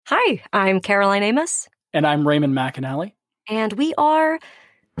Hi, I'm Caroline Amos. And I'm Raymond McAnally. And we are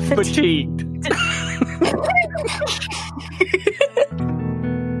fatigued.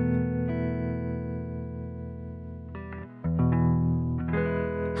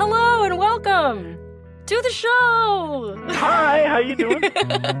 Hello and welcome to the show. Hi, how you doing?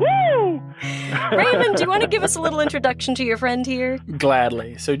 Woo! Raymond, do you want to give us a little introduction to your friend here?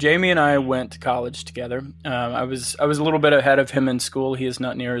 Gladly. So Jamie and I went to college together. I was a little bit ahead of him in school. He is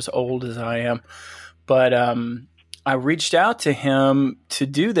not near as old as I am, but I reached out to him to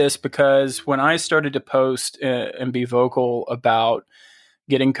do this because when I started to post and be vocal about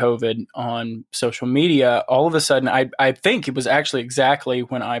getting COVID on social media, all of a sudden, I think it was actually exactly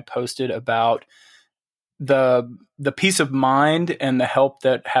when I posted about the peace of mind and the help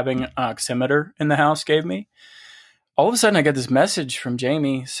that having an oximeter in the house gave me. All of a sudden, I got this message from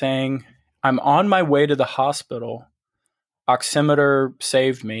Jamie saying, "I'm on my way to the hospital. Oximeter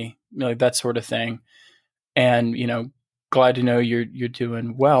saved me," that sort of thing. And glad to know you're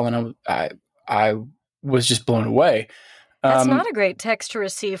doing well. And I was just blown away. That's not a great text to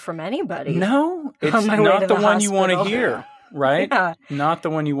receive from anybody. No, it's not the one you want to hear, right? Yeah. Not the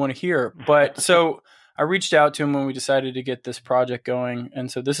one you want to hear. But so I reached out to him when we decided to get this project going. And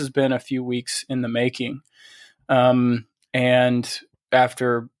so this has been a few weeks in the making. And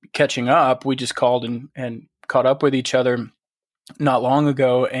after catching up, we just called and caught up with each other not long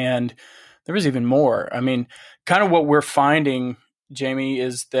ago. And there was even more. I mean, kind of what we're finding, Jamie,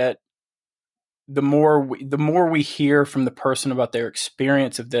 is that the more we hear from the person about their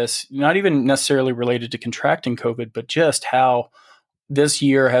experience of this, not even necessarily related to contracting COVID, but just how this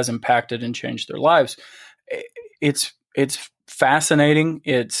year has impacted and changed their lives. It's fascinating.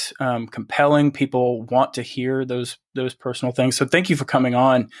 It's compelling. People want to hear those personal things. So thank you for coming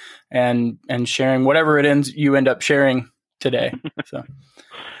on and sharing whatever you end up sharing today. So.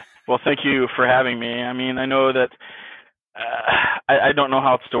 Well, thank you for having me. I mean, I know that I don't know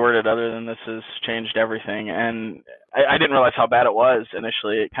how it's to word it other than this has changed everything. And I didn't realize how bad it was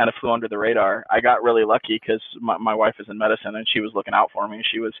initially. It kind of flew under the radar. I got really lucky because my wife is in medicine and she was looking out for me.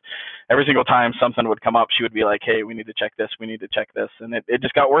 She was, every single time something would come up, she would be like, "Hey, we need to check this. We need to check this." And it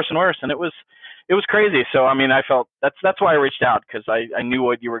just got worse and worse. And it was crazy. So, I mean, I felt that's why I reached out, because I knew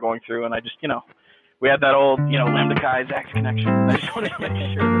what you were going through. And I just, we had that old, Lambda Chi Zax connection. I just wanted to make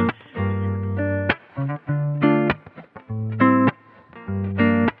sure that.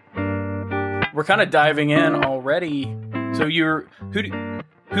 We're kind of diving in already. So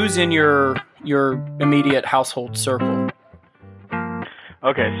who's in your immediate household circle?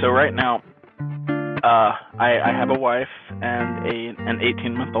 Okay, so right now, I have a wife and an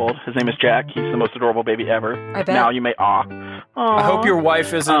 18-month-old. His name is Jack. He's the most adorable baby ever. I bet. Now you may I hope your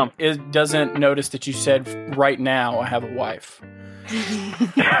wife doesn't notice that you said right now I have a wife.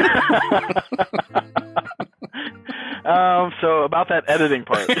 So about that editing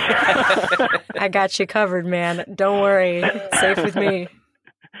part. I got you covered, man. Don't worry. It's safe with me.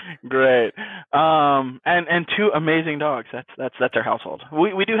 Great. And two amazing dogs. That's our household.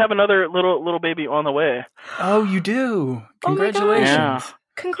 We do have another little baby on the way. Oh, you do? Congratulations. Yeah.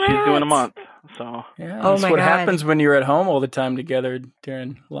 Congrats. She's doing a month. So yeah, oh that's my what God. happens when you're at home all the time together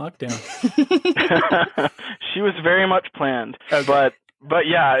during lockdown. She was very much planned. Okay. But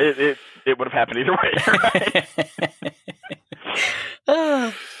yeah, it would have happened either way.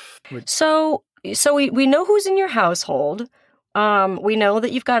 Right? So we know who's in your household. We know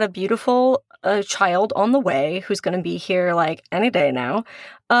that you've got a beautiful child on the way who's going to be here like any day now.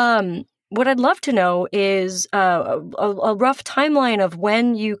 What I'd love to know is a rough timeline of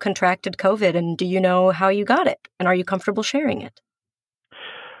when you contracted COVID, and do you know how you got it? And are you comfortable sharing it?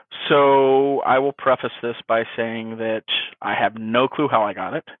 So I will preface this by saying that I have no clue how I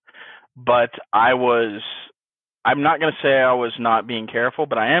got it, but I'm not going to say I was not being careful,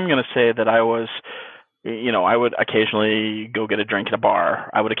 but I am going to say that I was, I would occasionally go get a drink at a bar.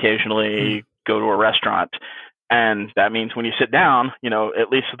 I would occasionally go to a restaurant. And that means when you sit down, at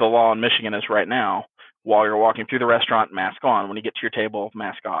least the law in Michigan is right now, while you're walking through the restaurant, mask on. When you get to your table,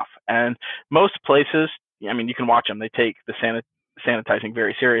 mask off. And most places, I mean, you can watch them. They take the sanitizing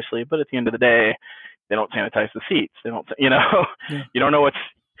very seriously, but at the end of the day, they don't sanitize the seats. They don't, Yeah.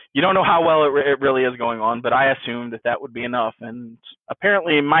 You don't know how well it really is going on, but I assumed that would be enough. And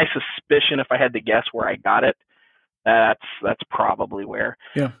apparently my suspicion, if I had to guess where I got it, that's probably where.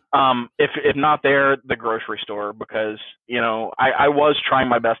 Yeah. If not there, the grocery store, because, I was trying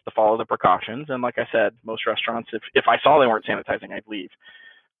my best to follow the precautions. And like I said, most restaurants, if I saw they weren't sanitizing, I'd leave.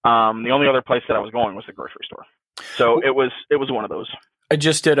 The only other place that I was going was the grocery store. So it was one of those. I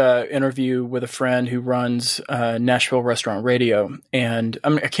just did an interview with a friend who runs Nashville Restaurant Radio, and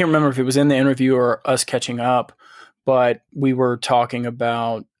I can't remember if it was in the interview or us catching up, but we were talking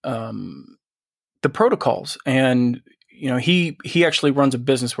about the protocols. And he actually runs a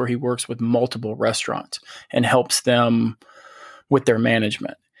business where he works with multiple restaurants and helps them with their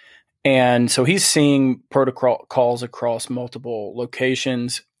management. And so he's seeing protocols across multiple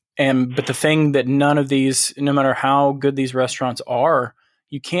locations. But the thing that none of these, no matter how good these restaurants are,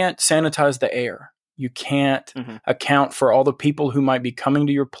 you can't sanitize the air. You can't account for all the people who might be coming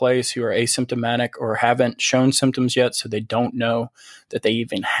to your place who are asymptomatic or haven't shown symptoms yet, so they don't know that they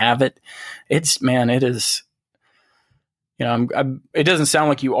even have it. It is, it doesn't sound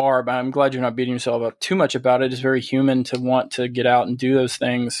like you are, but I'm glad you're not beating yourself up too much about it. It's very human to want to get out and do those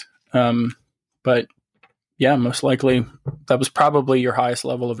things. But yeah, most likely that was probably your highest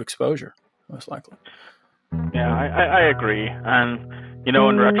level of exposure, most likely. Yeah, I agree. And, in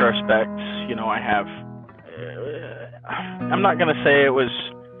retrospect, I'm not going to say it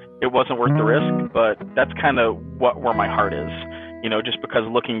wasn't worth the risk, but that's kind of where my heart is, just because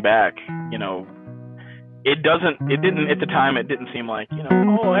looking back, at the time, it didn't seem like,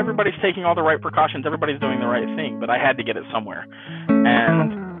 everybody's taking all the right precautions, everybody's doing the right thing, but I had to get it somewhere.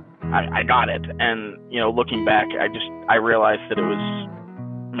 And I got it. And, looking back, I realized that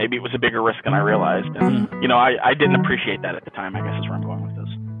maybe it was a bigger risk than I realized. And, I didn't appreciate that at the time, I guess is where I'm going with this.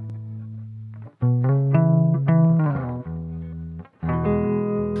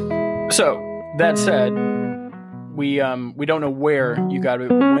 So that said, we don't know where you got it.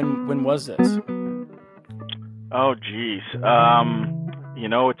 When was this? Oh, geez.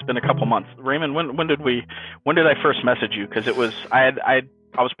 It's been a couple months. Raymond, when did I first message you? Because I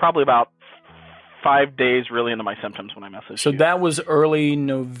was probably about 5 days really into my symptoms when I messaged you. So that was early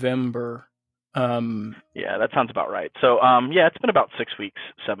November. Yeah, that sounds about right. So, it's been about 6 weeks,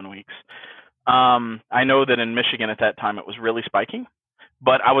 7 weeks. I know that in Michigan at that time it was really spiking,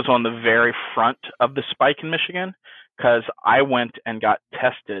 but I was on the very front of the spike in Michigan because I went and got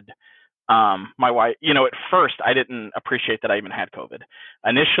tested. My wife, at first I didn't appreciate that I even had COVID.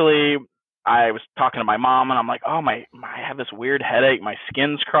 Initially, I was talking to my mom and I'm like, oh, I have this weird headache. My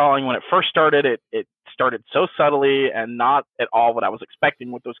skin's crawling. When it first started, it started so subtly and not at all what I was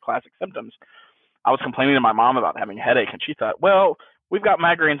expecting with those classic symptoms. I was complaining to my mom about having a headache and she thought, well, we've got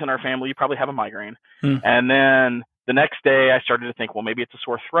migraines in our family. You probably have a migraine. And then the next day I started to think, well, maybe it's a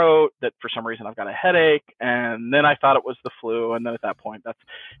sore throat, that for some reason I've got a headache. And then I thought it was the flu. And then at that point, that's,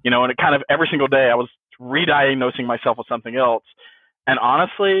 and it kind of every single day I was re-diagnosing myself with something else. And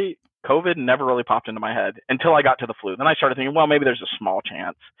honestly, COVID never really popped into my head until I got to the flu. Then I started thinking, well, maybe there's a small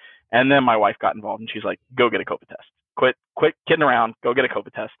chance. And then my wife got involved and she's like, go get a COVID test. Quit kidding around. Go get a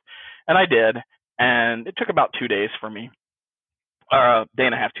COVID test. And I did. And it took about 2 days for me. A day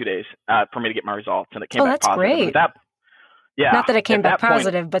and a half, 2 days for me to get my results, and it came back positive. Great. Not that it came back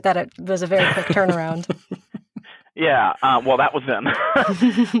positive, but that it was a very quick turnaround. Yeah, well, that was then.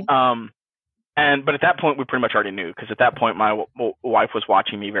 But at that point, we pretty much already knew, because at that point, my wife was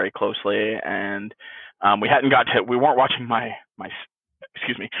watching me very closely, and we weren't watching my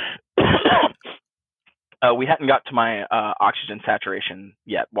excuse me. We hadn't got to my oxygen saturation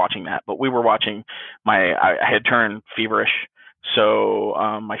yet, watching that, but we were watching I had turned feverish. So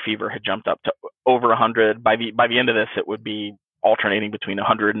my fever had jumped up to over 100. By the end of this, it would be alternating between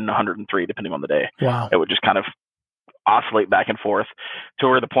 100 and 103, depending on the day. Wow. It would just kind of oscillate back and forth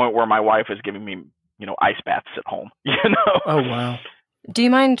to the point where my wife was giving me, ice baths at home. Oh wow. Do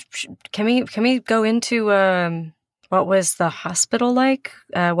you mind? Can we go into what was the hospital like?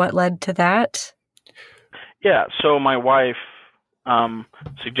 What led to that? Yeah. So my wife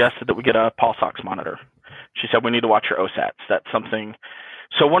suggested that we get a pulse ox monitor. She said, we need to watch your OSATs. That's something.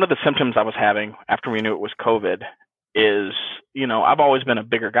 So one of the symptoms I was having after we knew it was COVID is, I've always been a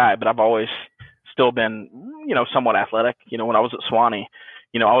bigger guy, but I've always still been, somewhat athletic. When I was at Sewanee,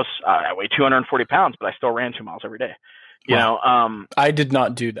 I weighed 240 pounds, but I still ran 2 miles every day. I did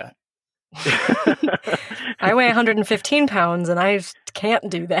not do that. I weigh 115 pounds and I can't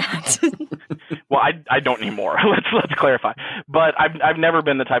do that. Well, I don't anymore. Let's clarify. But I've never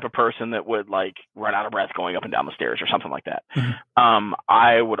been the type of person that would run out of breath going up and down the stairs or something like that. Mm-hmm.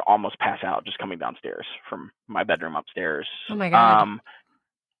 I would almost pass out just coming downstairs from my bedroom upstairs. Oh my God.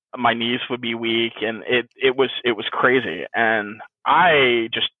 My knees would be weak, and it was crazy. And I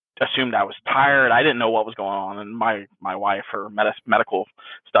just assumed I was tired. I didn't know what was going on. And my wife, her medical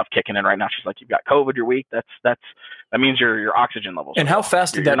stuff kicking in right now. She's like, "You've got COVID. You're weak. That means your oxygen levels." And how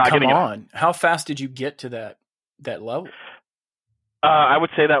fast did that come on? How fast did you get to that level? I would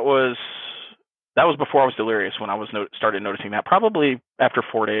say that was that was before I was delirious when I was started noticing that. Probably after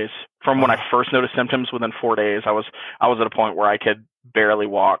 4 days. From when I first noticed symptoms, within 4 days, I was at a point where I could barely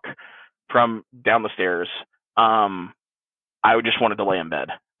walk from down the stairs. I just wanted to lay in bed,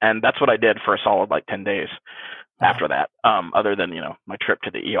 and that's what I did for a solid 10 days after that. Other than my trip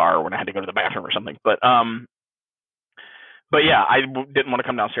to the ER when I had to go to the bathroom or something, But yeah, I didn't want to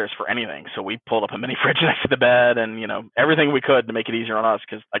come downstairs for anything, so we pulled up a mini fridge next to the bed, and everything we could to make it easier on us.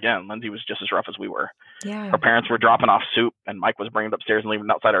 Because again, Lindsay was just as rough as we were. Yeah. Our parents were dropping off soup, and Mike was bringing it upstairs and leaving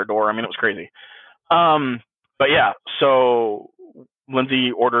it outside our door. I mean, it was crazy. But yeah, so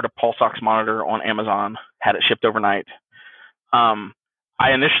Lindsay ordered a pulse ox monitor on Amazon, had it shipped overnight.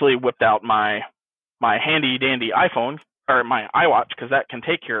 I initially whipped out my handy dandy iPhone or my iWatch because that can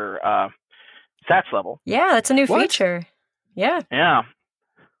take your SATS level. Yeah, that's a new feature. Yeah. Yeah.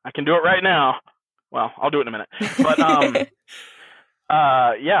 I can do it right now. Well, I'll do it in a minute. But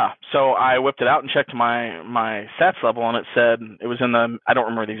yeah. So I whipped it out and checked my SATS level, and it said it was in the, I don't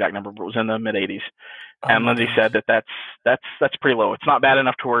remember the exact number, but it was in the mid 80s. And Lindsay said that's pretty low. It's not bad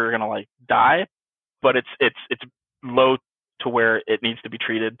enough to where you're gonna die, but it's low to where it needs to be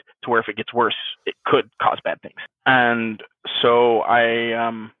treated, to where if it gets worse, it could cause bad things. And so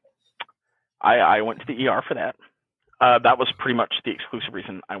I went to the ER for that. That was pretty much the exclusive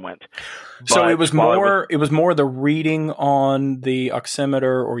reason I went. So it was more the reading on the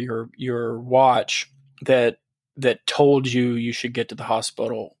oximeter or your watch that told you should get to the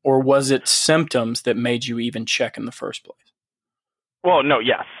hospital, or was it symptoms that made you even check in the first place? Well, no,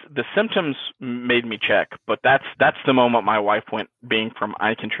 yes, the symptoms made me check, but that's the moment my wife went being from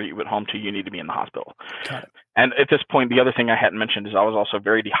I can treat you at home to you need to be in the hospital. Got it. And at this point, the other thing I hadn't mentioned is I was also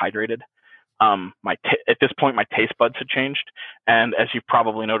very dehydrated. At this point, my taste buds had changed, and as you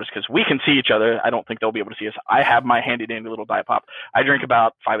probably noticed, because we can see each other, I don't think they'll be able to see us. I have my handy dandy little Diet Pop. I drink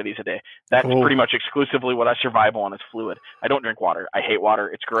about 5 of these a day. That's pretty much exclusively what I survive on is fluid. I don't drink water. I hate water.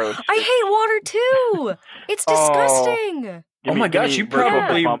 It's gross. I hate water too. It's disgusting. Oh my gosh, you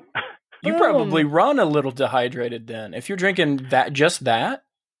probably run a little dehydrated then if you're drinking that.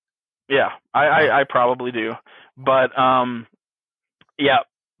 Yeah, I probably do, but yeah.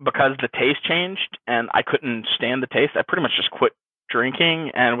 Because the taste changed and I couldn't stand the taste, I pretty much just quit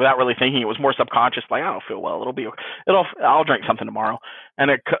drinking, and without really thinking, it was more subconscious. I don't feel well. I'll drink something tomorrow. And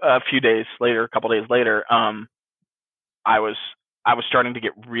a couple days later, I was starting to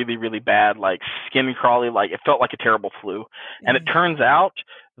get really, really bad, skin crawly, it felt like a terrible flu. And it turns out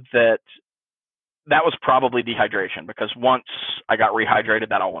that was probably dehydration, because once I got rehydrated,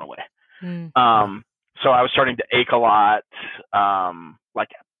 that all went away. So I was starting to ache a lot,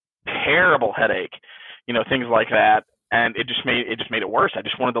 terrible headache, things like that, and it just made it worse. I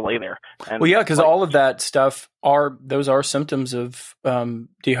just wanted to lay there. And, because all of that stuff are symptoms of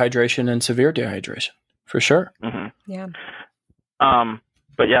dehydration and severe dehydration for sure. Mm-hmm. Yeah.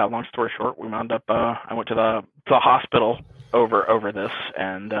 But yeah, long story short, we wound up. I went to the hospital over this,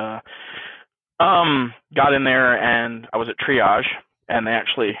 and got in there, and I was at triage, and they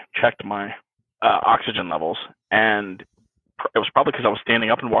actually checked my oxygen levels, and it was probably because I was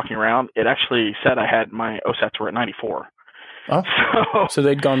standing up and walking around. It actually said I had my OSATs were at 94. Oh, so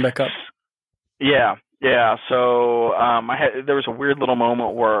they'd gone back up. Yeah. So there was a weird little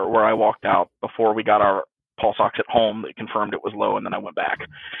moment where I walked out before we got our pulse ox at home that confirmed it was low, and then I went back.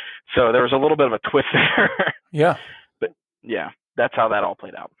 So there was a little bit of a twist there. Yeah. But yeah, that's how that all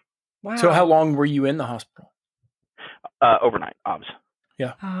played out. Wow. So how long were you in the hospital? Overnight, obviously.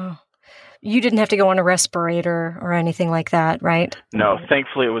 Yeah. Oh. You didn't have to go on a respirator or anything like that, right? No,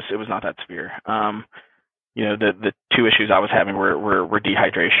 thankfully it was not that severe. The two issues I was having were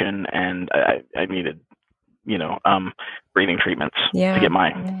dehydration, and I needed, breathing treatments to get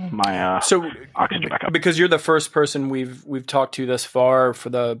my oxygen back up. Because you're the first person we've talked to thus far for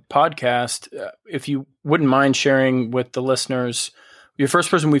the podcast, if you wouldn't mind sharing with the listeners, you're the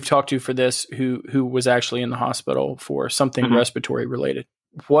first person we've talked to for this who was actually in the hospital for something respiratory related.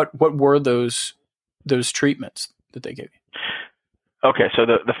 What were those treatments that they gave you? Okay, so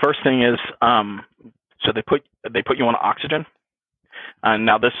the first thing is so they put you on oxygen.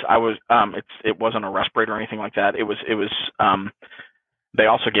 Now this it wasn't a respirator or anything like that. It was they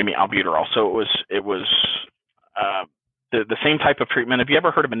also gave me albuterol. So it was the same type of treatment. Have you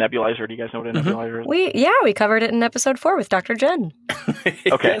ever heard of a nebulizer? Do you guys know what a nebulizer is? We covered it in episode 4 with Dr. Jen. Okay.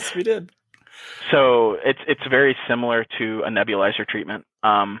 Yes, we did. So it's very similar to a nebulizer treatment.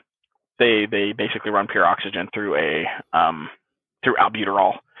 They basically run pure oxygen through through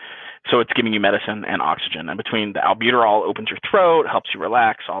albuterol. So it's giving you medicine and oxygen. And between the albuterol opens your throat, helps you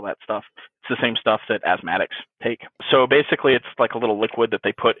relax, all that stuff. It's the same stuff that asthmatics take. So basically, it's like a little liquid that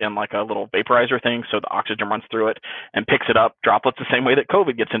they put in like a little vaporizer thing, so the oxygen runs through it and picks it up, droplets the same way that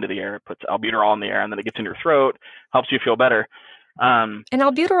COVID gets into the air. It puts albuterol in the air, and then it gets in your throat, helps you feel better. And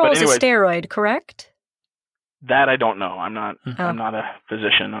albuterol is a steroid, correct? That I don't know. I'm not a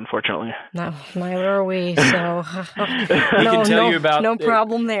physician, unfortunately. No, neither are we. So no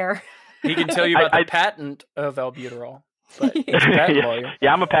problem there. He can tell you about the patent of albuterol. But he's a patent lawyer.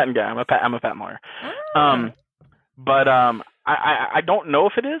 Yeah, I'm a patent guy. I'm a patent lawyer. But I don't know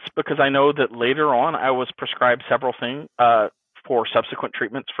if it is, because I know that later on I was prescribed several things for subsequent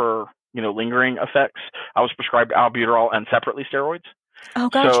treatments for lingering effects. I was prescribed albuterol and separately steroids. Oh,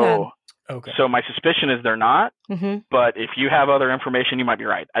 gotcha. So my suspicion is they're not. Mm-hmm. But if you have other information, you might be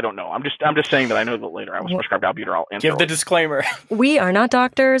right. I don't know. I'm just saying that I know that later I was prescribed albuterol and give steroids. The disclaimer. We are not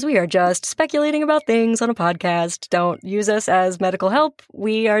doctors. We are just speculating about things on a podcast. Don't use us as medical help.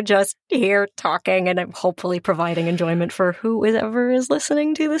 We are just here talking and hopefully providing enjoyment for whoever is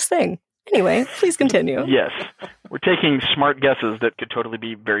listening to this thing. Anyway, please continue. Yes. We're taking smart guesses that could totally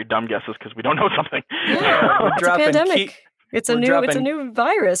be very dumb guesses because we don't know something. Yeah, it's a pandemic. It's a new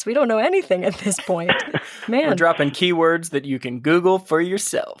virus. We don't know anything at this point. Man. We're dropping keywords that you can Google for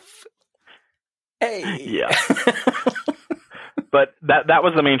yourself. Hey. Yeah. But that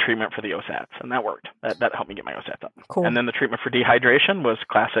was the main treatment for the OSATs, and that worked. That helped me get my OSATs up. Cool. And then the treatment for dehydration was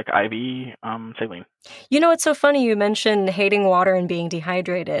classic IV saline. It's so funny you mentioned hating water and being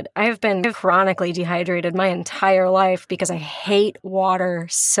dehydrated. I have been chronically dehydrated my entire life because I hate water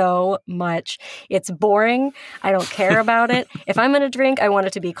so much. It's boring. I don't care about it. If I'm going to drink, I want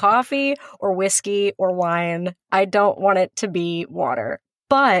it to be coffee or whiskey or wine. I don't want it to be water.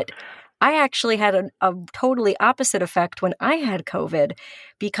 But I actually had a totally opposite effect when I had COVID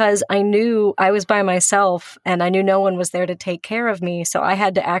because I knew I was by myself and I knew no one was there to take care of me. So I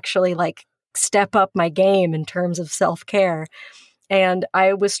had to actually step up my game in terms of self-care. And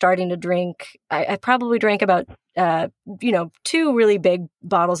I was starting to drink, I probably drank about, 2 really big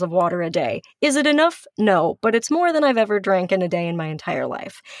bottles of water a day. Is it enough? No, but it's more than I've ever drank in a day in my entire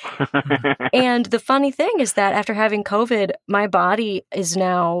life. And the funny thing is that after having COVID, my body is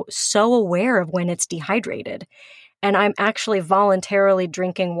now so aware of when it's dehydrated. And I'm actually voluntarily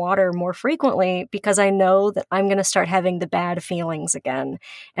drinking water more frequently because I know that I'm going to start having the bad feelings again.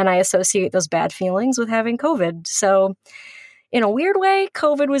 And I associate those bad feelings with having COVID. So in a weird way,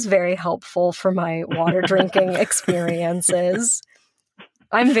 COVID was very helpful for my water drinking experiences.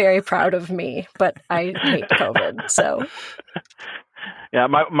 I'm very proud of me, but I hate COVID, so. Yeah,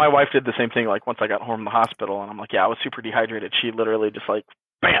 my wife did the same thing, once I got home from the hospital, and I'm like, yeah, I was super dehydrated. She literally just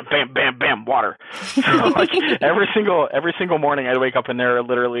bam, bam, bam, bam, water. So, every single morning I'd wake up and there are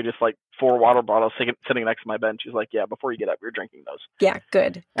literally just 4 water bottles sitting next to my bed. And she's like, yeah, before you get up, you're drinking those. Yeah,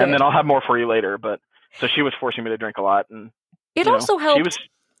 good. And then I'll have more for you later. But so she was forcing me to drink a lot, and it also helped. She was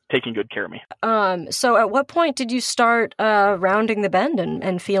taking good care of me. So at what point did you start rounding the bend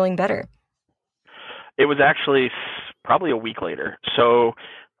and feeling better? It was actually probably a week later. So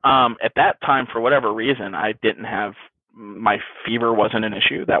at that time, for whatever reason, I didn't have my fever wasn't an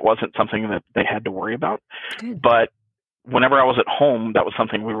issue. That wasn't something that they had to worry about. Good. But whenever I was at home, that was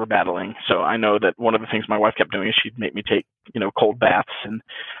something we were battling. So I know that one of the things my wife kept doing is she'd make me take, cold baths and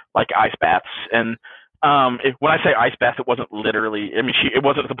ice baths. And when I say ice bath, it wasn't literally, it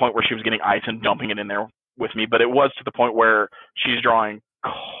wasn't to the point where she was getting ice and dumping it in there with me, but it was to the point where she's drawing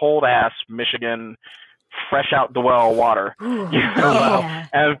cold ass Michigan fresh out the well water,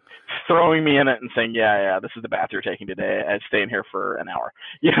 and throwing me in it and saying, yeah, this is the bath you're taking today. I'd stay in here for an hour.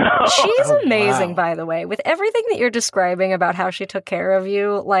 She's amazing, by the way. With everything that you're describing about how she took care of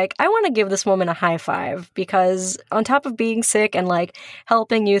you, I want to give this woman a high five because on top of being sick and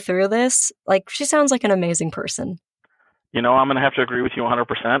helping you through this, she sounds like an amazing person. I'm going to have to agree with you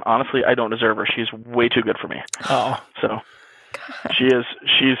 100%. Honestly, I don't deserve her. She's way too good for me. Oh. So God.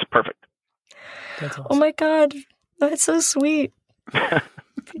 She's perfect. Awesome. Oh my God, that's so sweet.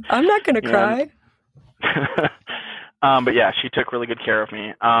 I'm not going to cry. But yeah, she took really good care of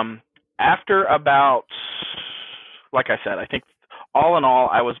me. After about, like I said, I think all in all,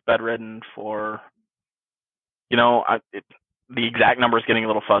 I was bedridden for, the exact number is getting a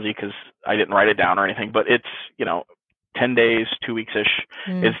little fuzzy because I didn't write it down or anything, but it's, 10 days, 2 weeks-ish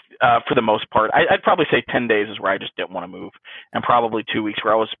is for the most part. I'd probably say 10 days is where I just didn't want to move, and probably 2 weeks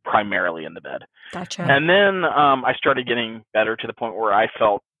where I was primarily in the bed. Gotcha. And then I started getting better to the point where I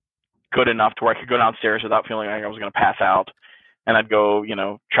felt good enough to where I could go downstairs without feeling like I was going to pass out. and I'd go,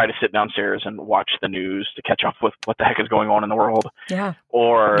 try to sit downstairs and watch the news to catch up with what the heck is going on in the world. Yeah.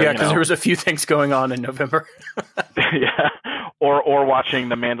 Or because there was a few things going on in November. Yeah. Or watching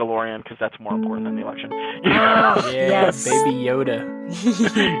The Mandalorian, because that's more important than the election. Yes. Baby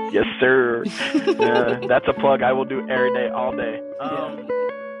Yoda. Yes, sir. That's a plug I will do every day, all day.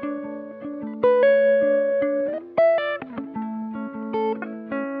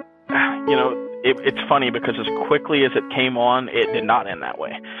 It's funny because as quickly as it came on, it did not end that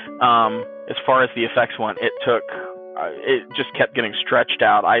way. As far as the effects went, it just kept getting stretched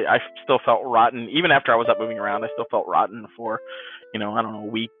out. I still felt rotten. Even after I was up moving around, I still felt rotten for, I don't know, a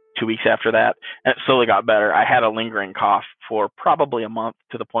week, 2 weeks after that. And it slowly got better. I had a lingering cough for probably a month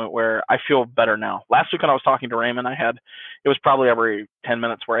to the point where I feel better now. Last week when I was talking to Raymond, it was probably every 10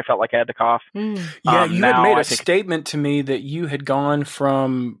 minutes where I felt like I had to cough. Yeah, you had made a statement to me that you had gone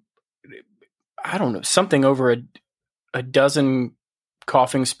from, I don't know, something over a dozen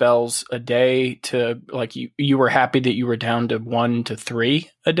coughing spells a day to like you were happy that you were down to 1 to 3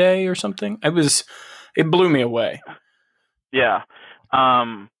 a day or something. It blew me away. Yeah.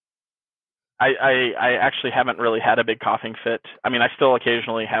 I actually haven't really had a big coughing fit. I mean, I still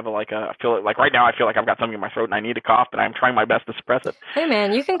occasionally have I feel like right now I feel like I've got something in my throat and I need to cough, but I'm trying my best to suppress it. Hey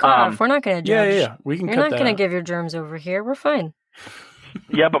man, you can cough. We're not going to judge. Yeah. We can. You're not going to give your germs over here. We're fine.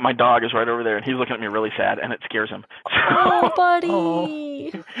 Yeah, but my dog is right over there, and he's looking at me really sad, and it scares him. Oh,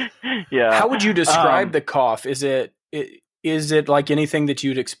 buddy. Yeah. How would you describe the cough? Is it like anything that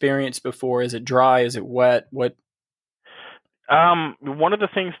you'd experienced before? Is it dry? Is it wet? What? One of the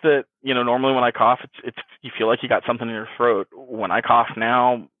things that normally when I cough, it's you feel like you got something in your throat. When I cough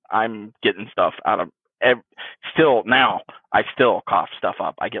now, I'm getting stuff out of. I still cough stuff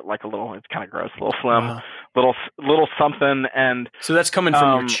up. I get like it's kind of gross, a little phlegm, little something, and so that's coming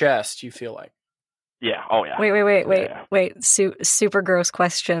from your chest. You feel like, yeah, oh yeah. Wait. Super gross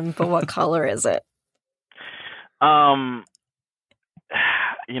question, but what color is it? I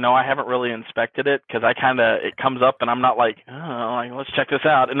haven't really inspected it because it comes up and I'm not like, let's check this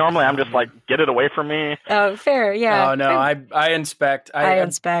out. And normally I'm just like, get it away from me. Oh, fair, yeah. Oh no, I inspect. I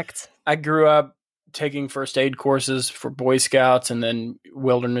inspect. I grew up taking first aid courses for Boy Scouts and then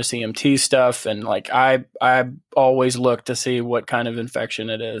wilderness EMT stuff. And like, I always look to see what kind of infection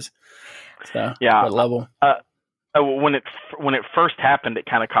it is. So yeah. What level? When it first happened, it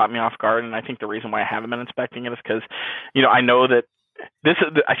kind of caught me off guard. And I think the reason why I haven't been inspecting it is because, I know that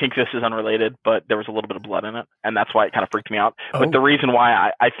I think this is unrelated, but there was a little bit of blood in it, and that's why it kind of freaked me out. Oh. But the reason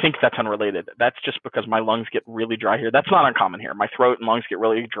why I think that's unrelated, that's just because my lungs get really dry here. That's not uncommon here. My throat and lungs get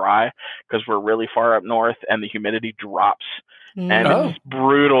really dry because we're really far up north, and the humidity drops, and it's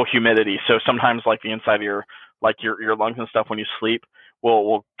brutal humidity. So sometimes, like the inside of your lungs and stuff when you sleep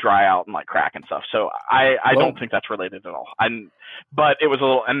will dry out and like crack and stuff. So I don't think that's related at all. But it was a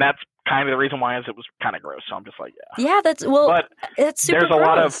little, and that's kind of the reason why is it was kind of gross. So I'm just like, yeah. Yeah, that's super there's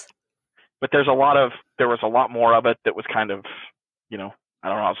gross. There was a lot more of it that was kind of, I don't know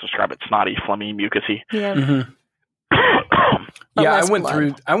how to describe it, snotty, phlegmy, mucusy. Yeah. Mm-hmm. Yeah,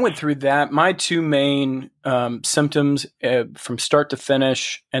 I went through that. My two main symptoms from start to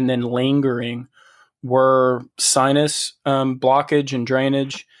finish and then lingering were sinus blockage and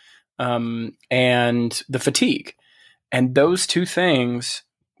drainage and the fatigue. And those two things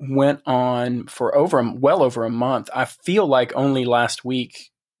went on for well over a month. I feel like only last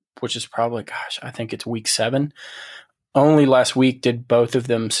week, which is probably, I think it's week 7. Only last week did both of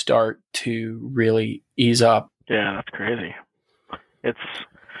them start to really ease up. Yeah, that's crazy. It's,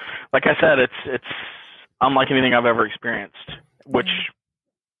 like I said, it's unlike anything I've ever experienced, which,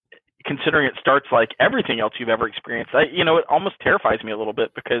 considering it starts like everything else you've ever experienced, it almost terrifies me a little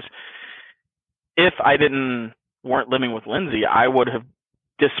bit, because if I weren't living with Lindsay, I would have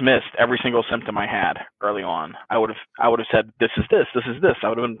dismissed every single symptom I had early on. I would have said, this is this. I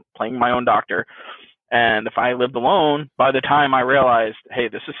would have been playing my own doctor. And if I lived alone, by the time I realized, hey,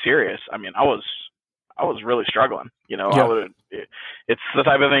 this is serious, I mean, I was really struggling. Yeah. It's the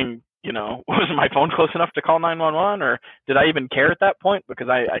type of thing, was my phone close enough to call 911, or did I even care at that point? Because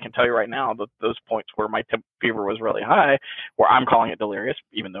I can tell you right now that those points where my fever was really high, where I'm calling it delirious,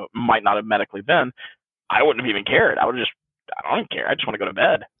 even though it might not have medically been, I wouldn't have even cared. I don't care. I just want to go to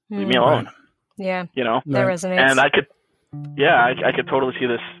bed. Leave me alone. Yeah. That resonates. And I could totally see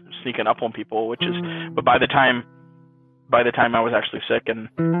this sneaking up on people, but by the time I was actually sick and,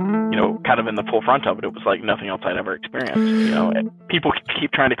 kind of in the full front of it, it was like nothing else I'd ever experienced. People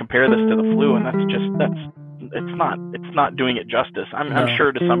keep trying to compare this to the flu, and that's it's not doing it justice. I'm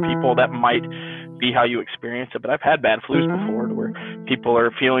sure to some people that might be how you experience it, but I've had bad flus before where people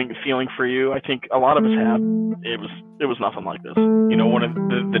are feeling for you. I think a lot of us have. It was nothing like this. You know, one of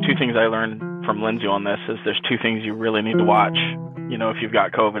the two things I learned from Lindsay on this is there's two things you really need to watch, you know, if you've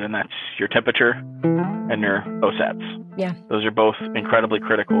got COVID, and that's your temperature and your OSATs. Yeah. Those are both incredibly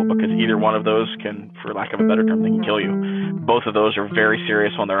critical because either one of those can, for lack of a better term, they can kill you. Both of those are very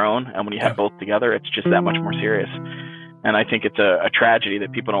serious on their own, and when you have both together, it's just that much more serious. And I think it's a tragedy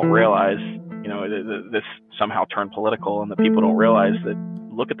that people don't realize, you know, this somehow turned political, and that people don't realize that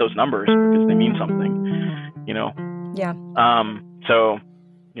look at those numbers because they mean something, you know? Yeah. So,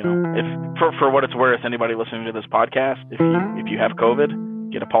 you know, if for what it's worth, anybody listening to this podcast, if you have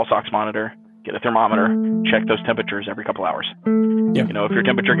COVID, get a pulse ox monitor, get a thermometer, check those temperatures every couple hours. Yeah. You know, if your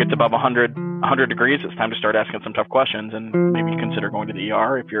temperature gets above 100 degrees, it's time to start asking some tough questions, and maybe consider going to the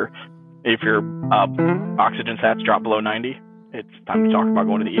ER. If your oxygen sats drop below 90, it's time to talk about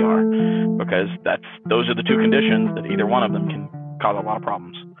going to the ER, because those are the two conditions that either one of them can cause a lot of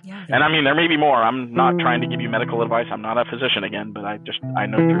problems. Yeah. And I mean, there may be more. I'm not trying to give you medical advice. I'm not a physician again, but I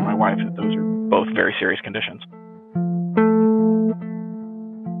know through my wife that those are both very serious conditions.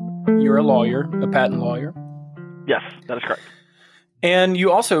 You're a lawyer, a patent lawyer. Yes, that is correct. And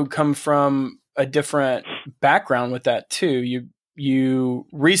you also come from a different background with that too. You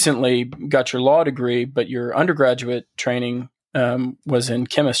recently got your law degree, but your undergraduate training was in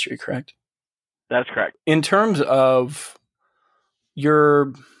chemistry, correct? That's correct. In terms of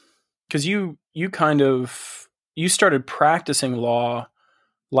because you started practicing law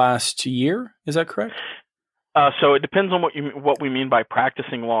last year, is that correct? So it depends on what we mean by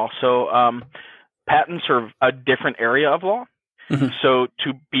practicing law. So patents are a different area of law. Mm-hmm. So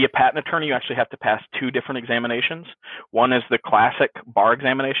to be a patent attorney, you actually have to pass two different examinations. One is the classic bar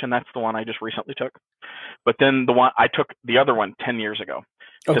examination. That's the one I just recently took. But then I took the other one 10 years ago.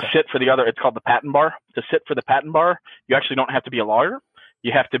 Okay. To sit for the other, it's called the patent bar. To sit for the patent bar, you actually don't have to be a lawyer.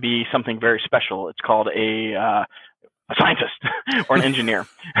 You have to be something very special. It's called a scientist or an engineer.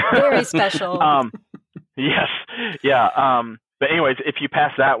 Very special. Yes. Yeah. But anyways, if you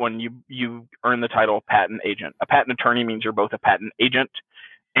pass that one, you earn the title patent agent. A patent attorney means you're both a patent agent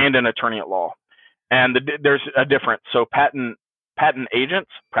and an attorney at law. And there's a difference. So patent agents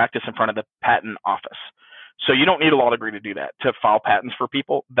practice in front of the patent office. So you don't need a law degree to do that, to file patents for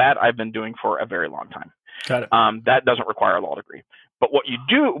people. That I've been doing for a very long time. Got it. That doesn't require a law degree. But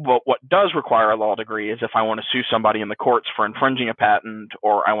what does require a law degree is if I want to sue somebody in the courts for infringing a patent,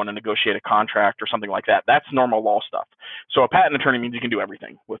 or I want to negotiate a contract or something like that. That's normal law stuff. So a patent attorney means you can do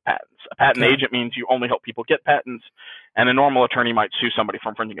everything with patents. A patent agent means you only help people get patents, and a normal attorney might sue somebody for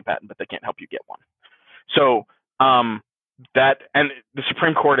infringing a patent, but they can't help you get one. So that, and the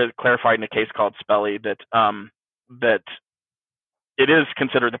Supreme Court has clarified in a case called Spelly that it is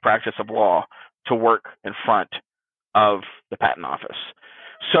considered the practice of law to work in front of the patent office.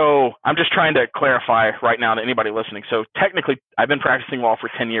 So I'm just trying to clarify right now to anybody listening. So technically, I've been practicing law for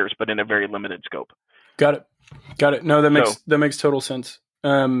 10 years, but in a very limited scope. Got it. No, that makes total sense.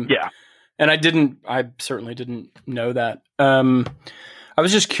 Yeah. And I certainly didn't know that. I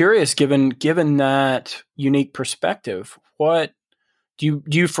was just curious, given that unique perspective, what do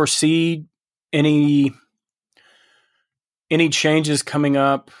you foresee any changes coming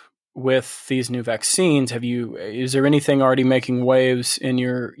up with these new vaccines? Is there anything already making waves in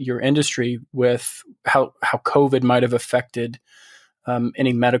your industry with how COVID might have affected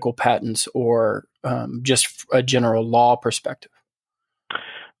any medical patents or just a general law perspective?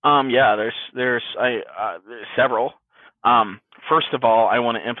 Yeah, there's several. First of all, I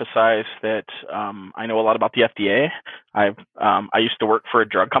want to emphasize that I know a lot about the FDA. I used to work for a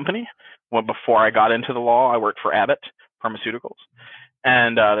drug company. Before I got into the law, I worked for Abbott Pharmaceuticals,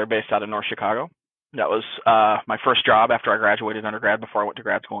 and they're based out of North Chicago. That was my first job after I graduated undergrad, before I went to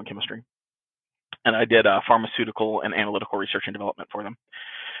grad school in chemistry. And I did pharmaceutical and analytical research and development for them.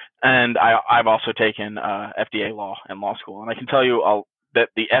 And I've also taken FDA law and law school. And I can tell you that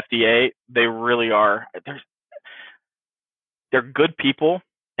the FDA, they really are, they're good people,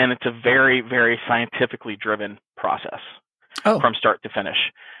 and it's a very, very scientifically driven process from start to finish.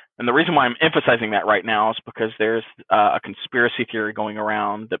 And the reason why I'm emphasizing that right now is because there's a conspiracy theory going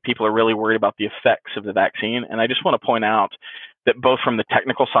around that people are really worried about the effects of the vaccine. And I just want to point out that both from the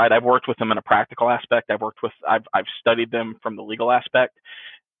technical side, I've worked with them in a practical aspect. I've studied them from the legal aspect,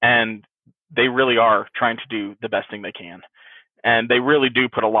 and they really are trying to do the best thing they can. And they really do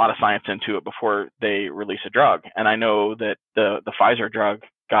put a lot of science into it before they release a drug. And I know that the Pfizer drug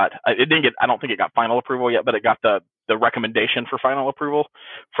I don't think it got final approval yet, but it got the recommendation for final approval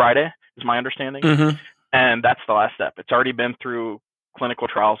Friday, is my understanding. Mm-hmm. And that's the last step. It's already been through clinical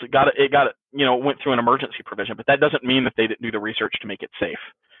trials. It went through an emergency provision, but that doesn't mean that they didn't do the research to make it safe.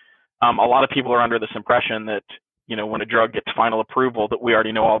 A lot of people are under this impression that, when a drug gets final approval, that we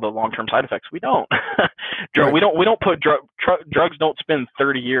already know all the long-term side effects. We don't. Right. We don't put drugs don't spend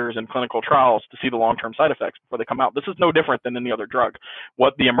 30 years in clinical trials to see the long-term side effects before they come out. This is no different than any other drug.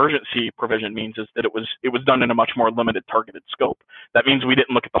 What the emergency provision means is that it was done in a much more limited, targeted scope. That means we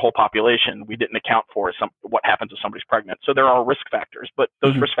didn't look at the whole population. We didn't account for what happens if somebody's pregnant. So there are risk factors, but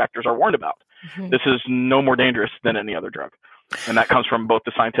those risk factors are warned about. This is no more dangerous than any other drug. And that comes from both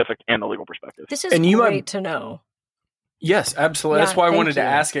the scientific and the legal perspective. This is great to know. Yes, absolutely. That's why I wanted to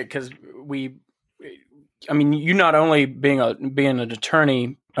ask it, because you not only being an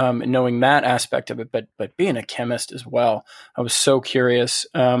attorney and knowing that aspect of it, but being a chemist as well. I was so curious.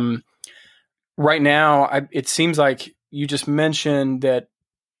 Right now, it seems like you just mentioned that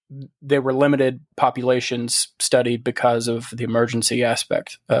there were limited populations studied because of the emergency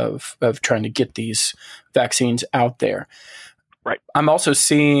aspect of trying to get these vaccines out there. Right. I'm also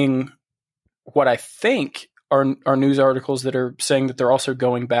seeing what I think are news articles that are saying that they're also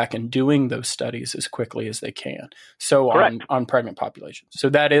going back and doing those studies as quickly as they can. So on pregnant populations. So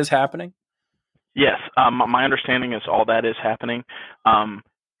that is happening? Yes. My understanding is all that is happening.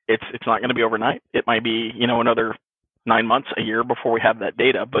 It's not going to be overnight. It might be, another 9 months, a year before we have that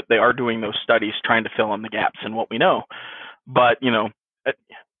data, but they are doing those studies trying to fill in the gaps in what we know. But,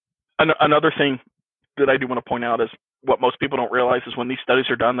 another thing that I do want to point out is what most people don't realize is when these studies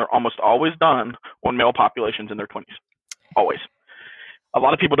are done, they're almost always done on male populations in their 20s. Always. A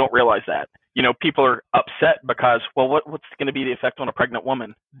lot of people don't realize that. People are upset because, well, what's going to be the effect on a pregnant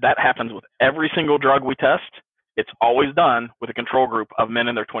woman? That happens with every single drug we test. It's always done with a control group of men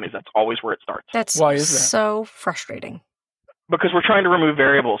in their 20s. That's always where it starts. Why is that so frustrating? Because we're trying to remove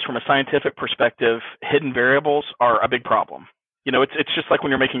variables. From a scientific perspective, hidden variables are a big problem. It's just like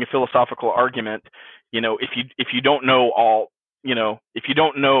when you're making a philosophical argument. If you don't know all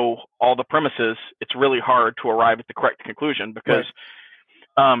the premises, it's really hard to arrive at the correct conclusion because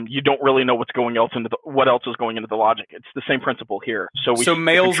you don't really know what else is going into the logic. It's the same principle here. So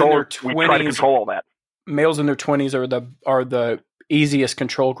males in their 20s, we try to control all that. Males in their 20s are the easiest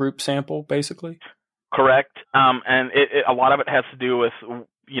control group sample, basically. Correct. And a lot of it has to do with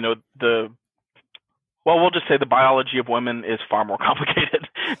we'll just say the biology of women is far more complicated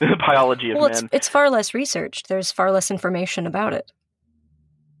than the biology of men. It's far less researched. There's far less information about it.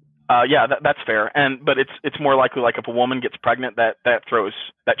 That's fair. But it's more likely, like if a woman gets pregnant, that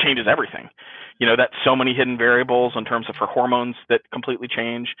changes everything. That's so many hidden variables in terms of her hormones that completely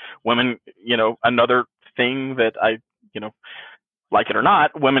change. Women, another thing that like it or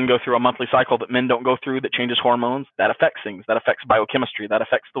not, women go through a monthly cycle that men don't go through that changes hormones. That affects things. That affects biochemistry. That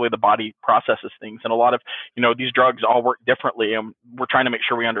affects the way the body processes things. And a lot of, these drugs all work differently, and we're trying to make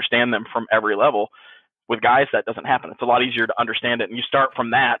sure we understand them from every level. With guys, that doesn't happen. It's a lot easier to understand it, and you start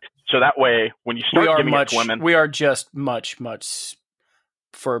from that. So that way, when you start giving it to women, we are just much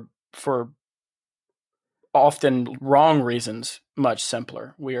for often wrong reasons, much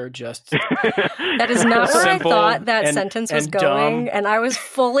simpler. We are just that is not where I thought that sentence was going, and I was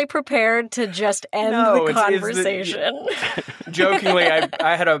fully prepared to just end the conversation. Jokingly,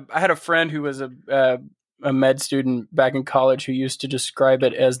 I had a friend who was a med student back in college who used to describe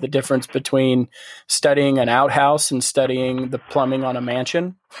it as the difference between studying an outhouse and studying the plumbing on a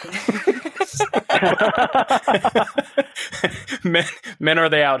mansion. men are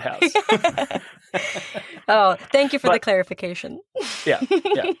the outhouse. Oh, thank you for the clarification. Yeah.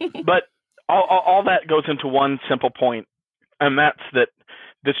 But all that goes into one simple point, and that's that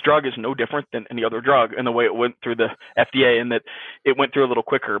this drug is no different than any other drug in the way it went through the FDA, and that it went through a little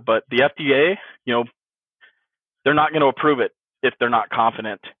quicker. But the FDA, they're not going to approve it if they're not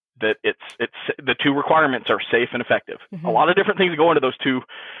confident that it's the two requirements are safe and effective. Mm-hmm. A lot of different things go into those two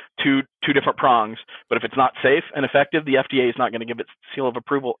different prongs, but if it's not safe and effective, the FDA is not going to give its seal of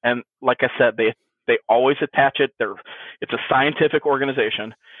approval. And like I said, they always attach it. It's a scientific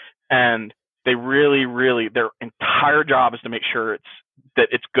organization, and they really, really, their entire job is to make sure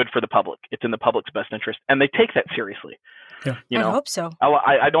it's good for the public. It's in the public's best interest, and they take that seriously. Yeah. I hope so.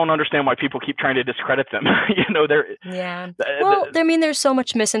 I don't understand why people keep trying to discredit them. There's so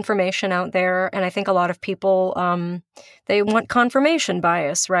much misinformation out there, and I think a lot of people they want confirmation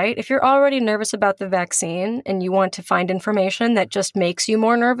bias, right? If you're already nervous about the vaccine and you want to find information that just makes you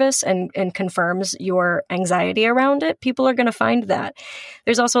more nervous and confirms your anxiety around it, people are going to find that.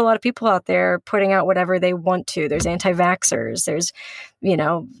 There's also a lot of people out there putting out whatever they want to. There's anti-vaxxers.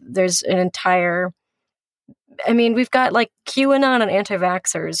 There's an entire I mean, we've got like QAnon and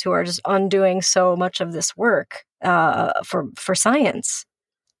anti-vaxxers who are just undoing so much of this work for science,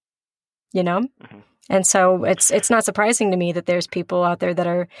 you know? Mm-hmm. And so it's not surprising to me that there's people out there that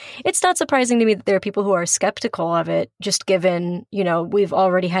are, it's not surprising to me that there are people who are skeptical of it, just given, you know, we've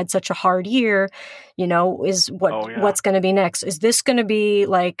already had such a hard year, you know, what's going to be next? Is this going to be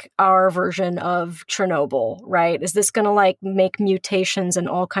like our version of Chernobyl, right? Is this going to like make mutations and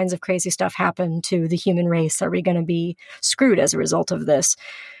all kinds of crazy stuff happen to the human race? Are we going to be screwed as a result of this?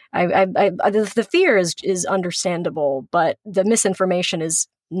 The fear is understandable, but the misinformation is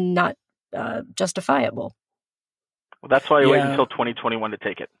not justifiable. Well, that's why I wait until 2021 to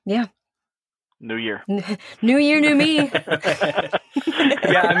take it. Yeah. New year. New year, new me.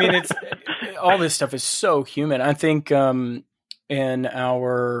 Yeah, I mean, it's all this stuff is so human. I think in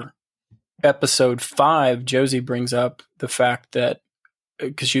our episode 5, Josie brings up the fact that,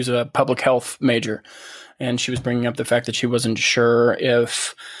 because she was a public health major, and she was bringing up the fact that she wasn't sure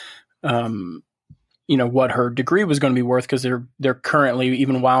if you know, what her degree was going to be worth, because they're currently,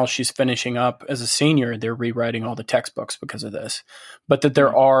 even while she's finishing up as a senior, they're rewriting all the textbooks because of this. But that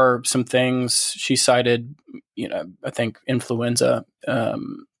there are some things she cited, you know, I think influenza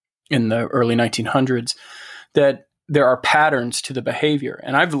in the early 1900s, that there are patterns to the behavior.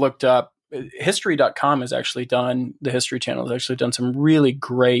 And I've looked up, history.com has actually done, the History Channel has actually done some really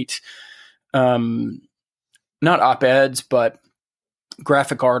great, not op-eds, but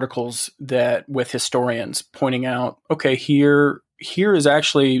graphic articles that with historians pointing out, okay, here is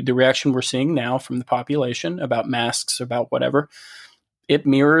actually the reaction we're seeing now from the population about masks, about whatever. It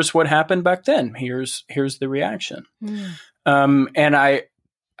mirrors what happened back then. Here's the reaction. And I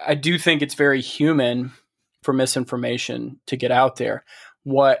do think it's very human for misinformation to get out there,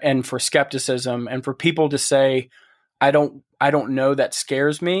 and for skepticism, and for people to say, I don't know, that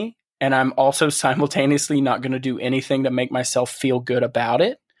scares me. And I'm also simultaneously not going to do anything to make myself feel good about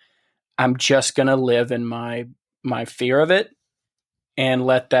it. I'm just going to live in my fear of it and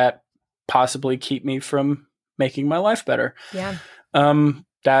let that possibly keep me from making my life better. Yeah.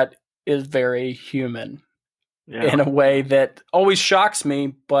 That is very human in a way that always shocks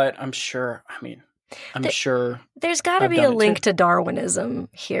me, but I'm sure there's got to be a link to Darwinism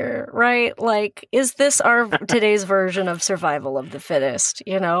here, right? Like, is this our today's version of survival of the fittest?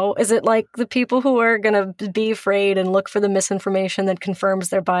 You know, is it like the people who are going to be afraid and look for the misinformation that confirms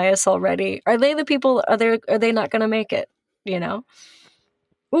their bias already? Are they the people? Are they not going to make it? You know?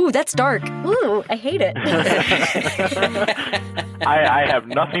 Ooh, that's dark. Ooh, I hate it. I have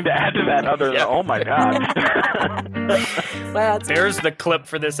nothing to add to that other than, oh my God. Wow, there's the clip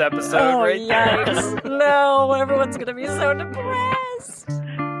for this episode right yikes. there. No, everyone's going to be so depressed.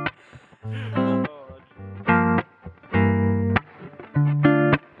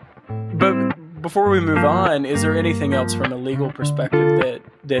 But before we move on, is there anything else from a legal perspective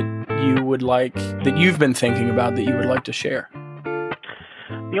that you've been thinking about that you would like to share?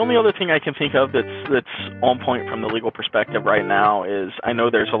 The only other thing I can think of that's on point from the legal perspective right now is, I know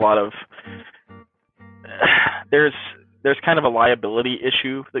there's a lot of there's kind of a liability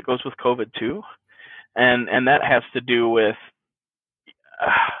issue that goes with COVID too, and that has to do with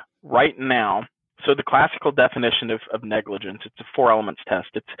right now. So the classical definition of negligence, it's a 4 elements test.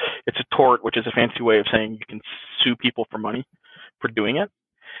 It's a tort, which is a fancy way of saying you can sue people for money for doing it,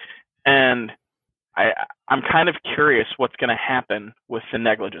 and I'm kind of curious what's going to happen with the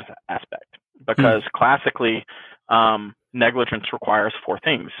negligence aspect, because classically, negligence requires 4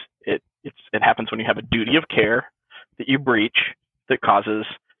 things. It happens when you have a duty of care that you breach that causes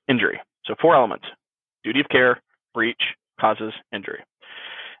injury. So 4 elements: duty of care, breach, causes injury.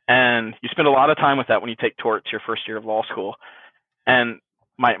 And you spend a lot of time with that when you take torts your first year of law school. And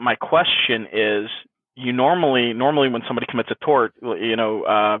my question is, you normally when somebody commits a tort, you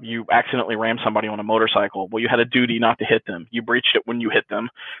know, you accidentally ram somebody on a motorcycle. Well, you had a duty not to hit them. You breached it when you hit them.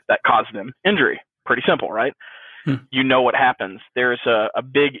 That caused them injury. Pretty simple, right? You know what happens. There's a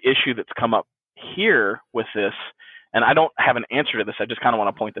big issue that's come up here with this, and I don't have an answer to this. I just kind of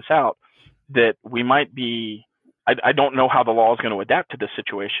want to point this out, that we might be, I don't know how the law is going to adapt to this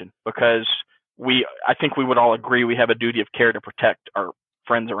situation, because I think we would all agree we have a duty of care to protect our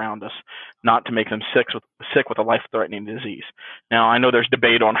friends around us, not to make them sick with a life-threatening disease. Now, I know there's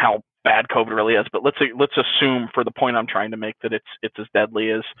debate on how bad COVID really is, but let's assume, for the point I'm trying to make, that it's as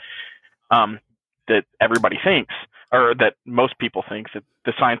deadly as that everybody thinks, or that most people think, that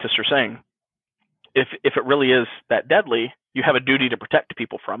the scientists are saying. If it really is that deadly, you have a duty to protect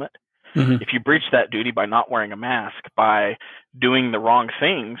people from it. If you breach that duty by not wearing a mask, by doing the wrong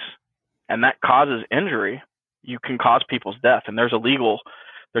things, and that causes injury, you can cause people's death. And there's a legal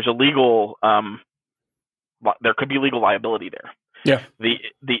there could be legal liability there. Yeah.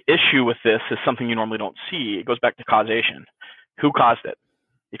 The issue with this is something you normally don't see. It goes back to causation. Who caused it?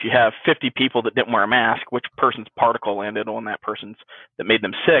 If you have 50 people that didn't wear a mask, which person's particle landed on that person's that made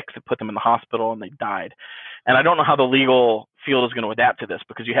them sick, that put them in the hospital and they died? And I don't know how the legal field is going to adapt to this,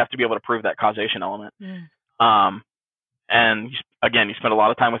 because you have to be able to prove that causation element. And again, you spend a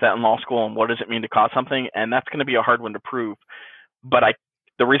lot of time with that in law school, and what does it mean to cause something? And that's going to be a hard one to prove. But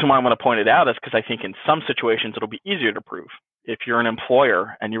the reason why I want to point it out is because I think in some situations it'll be easier to prove. If you're an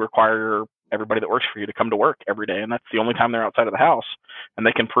employer and you require everybody that works for you to come to work every day, and that's the only time they're outside of the house, and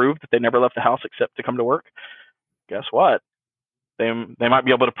they can prove that they never left the house except to come to work, guess what? They might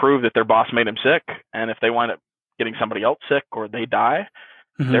be able to prove that their boss made them sick, and if they wind up getting somebody else sick or they die,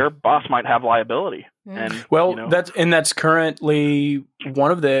 their boss might have liability. And that's currently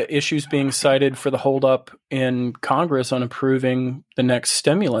one of the issues being cited for the holdup in Congress on approving the next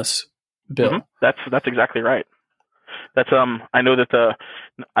stimulus bill. That's exactly right. That's I know that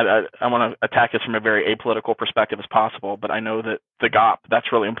I want to attack this from a very apolitical perspective as possible, but I know that the GOP,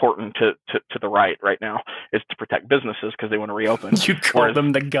 that's really important to the right now, is to protect businesses because they want to reopen. You call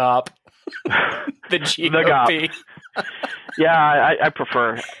them the GOP. The GOP. The GOP. Yeah, I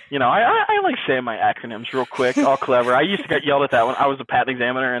prefer, I like saying my acronyms real quick, all clever. I used to get yelled at that when I was a patent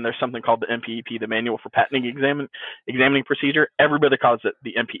examiner, and there's something called the MPEP, the Manual for Patenting Examining Procedure. Everybody calls it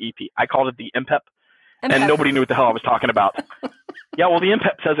the MPEP. I called it the MPEP. And nobody knew what the hell I was talking about. Yeah, well, the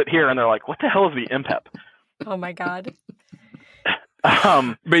MPEP says it here, and they're like, "What the hell is the MPEP?" Oh my god.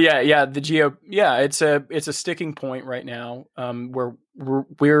 But yeah, the GOP. Yeah, it's a sticking point right now.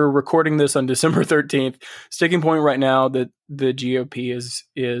 We're recording this on December 13th. Sticking point right now that the GOP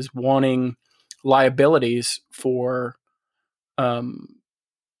is wanting liabilities for the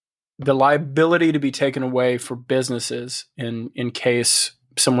liability to be taken away for businesses in case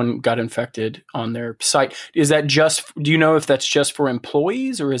someone got infected on their site. Is that do you know if that's just for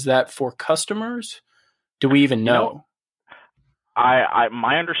employees or is that for customers? Do we even know?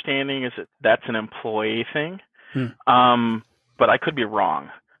 My understanding is that that's an employee thing. But I could be wrong.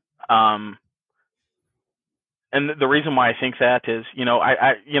 And the reason why I think that is, I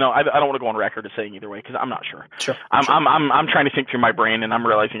don't want to go on record as saying either way because I'm not sure. Sure. I'm trying to think through my brain and I'm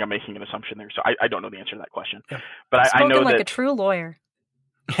realizing I'm making an assumption there. So I don't know the answer to that question. Yeah. But I know like that a true lawyer.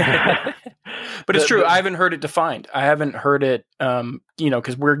 But it's true. I haven't heard it defined. I haven't heard it,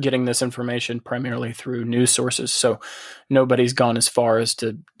 because we're getting this information primarily through news sources. So nobody's gone as far as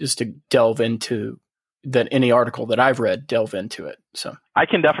to delve into that. Any article that I've read delve into it. So I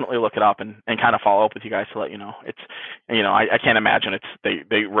can definitely look it up and kind of follow up with you guys to let you know. It's, I can't imagine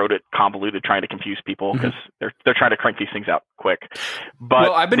they wrote it convoluted trying to confuse people because they're trying to crank these things out quick.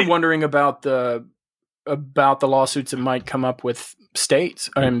 But I've been wondering about the lawsuits that might come up with states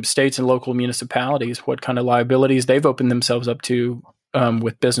and local municipalities, what kind of liabilities they've opened themselves up to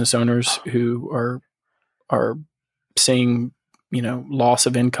with business owners who are seeing, loss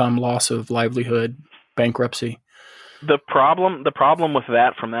of income, loss of livelihood, bankruptcy. The problem with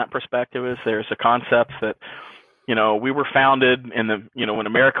that from that perspective is there's a concept that, we were founded when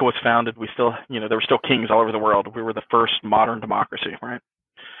America was founded, we still, there were still kings all over the world. We were the first modern democracy, right?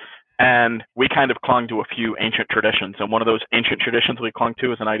 And we kind of clung to a few ancient traditions. And one of those ancient traditions we clung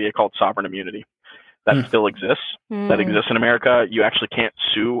to is an idea called sovereign immunity. That still exists. That exists in America. You actually can't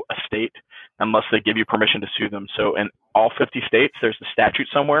sue a state unless they give you permission to sue them. So in all 50 states, there's a statute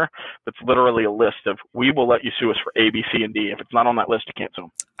somewhere that's literally a list of, we will let you sue us for A, B, C, and D. If it's not on that list, you can't sue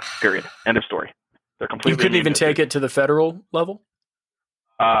them. Period. End of story. They're completely. You couldn't even take it to the federal level?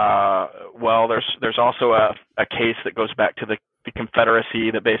 Well, there's also a case that goes back to the Confederacy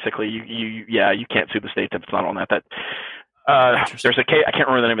that basically you can't sue the state if it's not on that. There's a case, I can't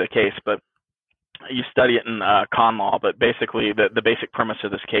remember the name of the case, but you study it in con law. But basically, the basic premise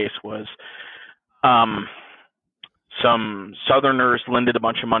of this case was some Southerners lended a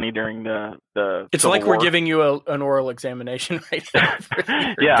bunch of money during the It's Civil like War. We're giving you an oral examination right now.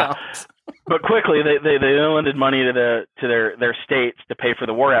 Yeah. But quickly, they lended money to their states to pay for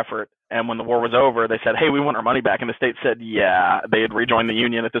the war effort. And when the war was over, they said, "Hey, we want our money back." And the state said, "Yeah." They had rejoined the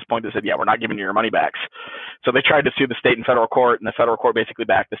union at this point. They said, "Yeah, we're not giving you your money backs." So they tried to sue the state in federal court, and the federal court basically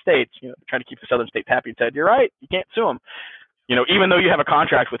backed the states. Trying to keep the southern states happy and said, "You're right. You can't sue them. Even though you have a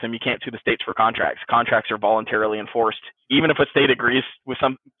contract with them, you can't sue the states for contracts. Contracts are voluntarily enforced. Even if a state agrees with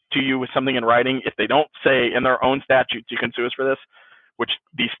something in writing, if they don't say in their own statutes you can sue us for this, which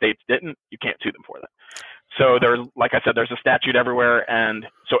these states didn't, you can't sue them for that." So like I said, there's a statute everywhere, and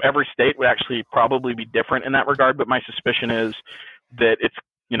so every state would actually probably be different in that regard. But my suspicion is that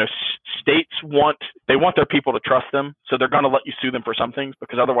states want their people to trust them, so they're going to let you sue them for some things,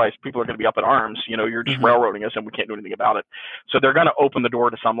 because otherwise people are going to be up in arms. You're just railroading us and we can't do anything about it. So they're going to open the door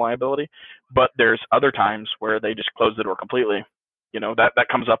to some liability, but there's other times where they just close the door completely. That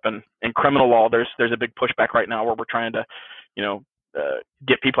comes up in criminal law. There's a big pushback right now where we're trying to,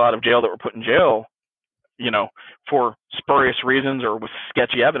 get people out of jail that were put in jail, for spurious reasons or with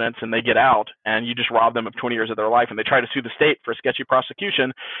sketchy evidence, and they get out and you just rob them of 20 years of their life, and they try to sue the state for a sketchy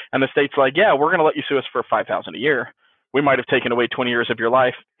prosecution, and the state's like, yeah, we're going to let you sue us for $5,000 a year. We might have taken away 20 years of your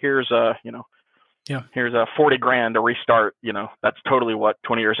life. Here's here's a 40 grand to restart. That's totally what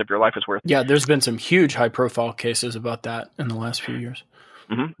 20 years of your life is worth. Yeah, there's been some huge high profile cases about that in the last few years.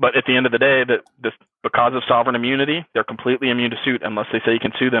 Mm-hmm. But at the end of the day, because of sovereign immunity, they're completely immune to suit unless they say you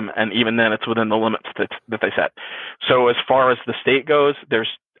can sue them, and even then, it's within the limits that they set. So as far as the state goes,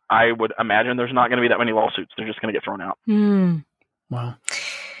 I would imagine there's not going to be that many lawsuits. They're just going to get thrown out. Wow,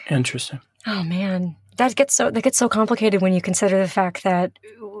 interesting. Oh man, that gets so complicated when you consider the fact that,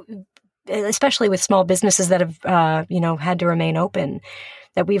 especially with small businesses that have had to remain open,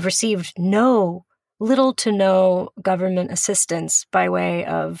 that we've received little to no government assistance by way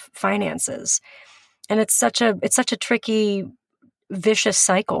of finances. And it's such a tricky, vicious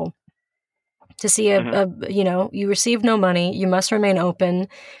cycle to see you receive no money, you must remain open.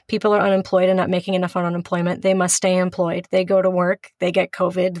 People are unemployed and not making enough on unemployment. They must stay employed. They go to work, they get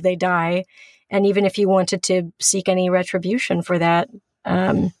COVID, they die. And even if you wanted to seek any retribution for that,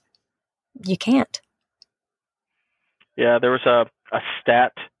 you can't. Yeah, there was a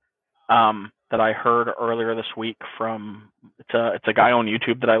stat, that I heard earlier this week from it's a guy on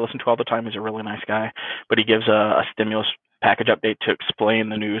YouTube that I listen to all the time. He's a really nice guy, but he gives a stimulus package update to explain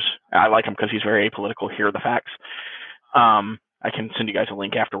the news. I like him because he's very apolitical. Here are the facts. I can send you guys a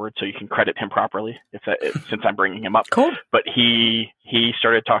link afterwards so you can credit him properly since I'm bringing him up. Cool. But he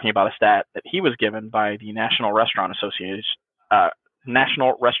started talking about a stat that he was given by the National Restaurant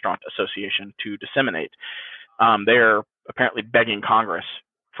Association to disseminate. They're apparently begging Congress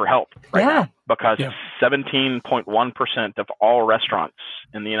for help right now, because 17.1% of all restaurants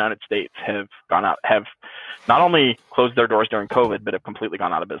in the United States have not only closed their doors during COVID, but have completely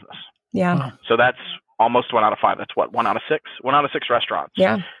gone out of business. Yeah. So that's almost 1 out of 5. That's what, 1 out of 6? 1 out of 6 restaurants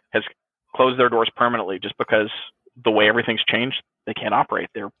has closed their doors permanently just because the way everything's changed, they can't operate.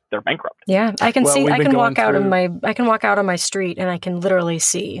 They're bankrupt. Yeah, I can see. I can walk out on my street and I can literally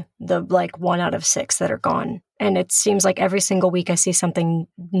see the 1 out of 6 that are gone. And it seems like every single week I see something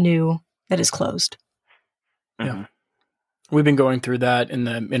new that is closed. Yeah, we've been going through that in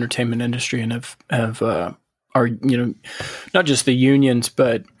the entertainment industry, and have not just the unions,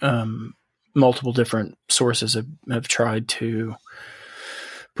 but multiple different sources have tried to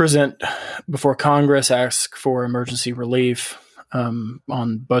present before Congress, ask for emergency relief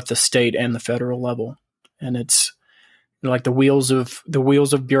on both the state and the federal level. And it's like the wheels of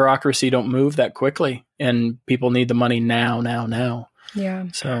bureaucracy don't move that quickly, and people need the money now. Yeah.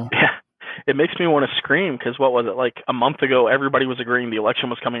 So yeah, it makes me want to scream, because what was it, like a month ago, everybody was agreeing the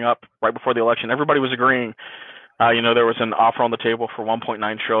election was coming up. Right before the election, everybody was agreeing. There was an offer on the table for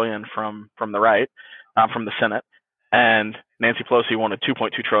 $1.9 trillion from the right, from the Senate, and Nancy Pelosi wanted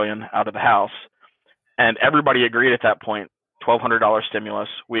 $2.2 trillion out of the House, and everybody agreed at that point. $1,200 stimulus.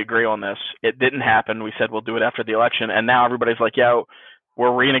 We agree on this. It didn't happen. We said we'll do it after the election, and now everybody's like, yeah, we're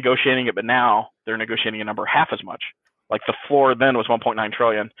renegotiating it, but now they're negotiating a number half as much. Like the floor then was $1.9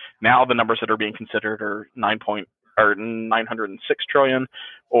 trillion. Now the numbers that are being considered are $906 trillion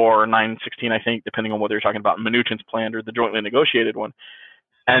or $916, I think, depending on whether you're talking about Mnuchin's plan or the jointly negotiated one.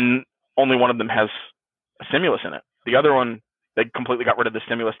 And only one of them has a stimulus in it. The other one, they completely got rid of the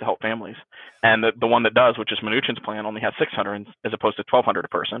stimulus to help families. And the one that does, which is Mnuchin's plan, only has $600 as opposed to $1,200 a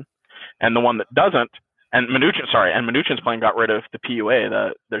person. And the one that doesn't, and Mnuchin's plan got rid of the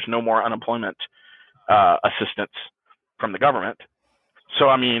PUA, there's no more unemployment assistance from the government. So,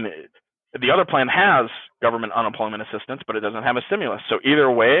 I mean, the other plan has government unemployment assistance, but it doesn't have a stimulus. So either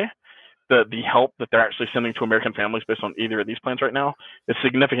way, the help that they're actually sending to American families based on either of these plans right now is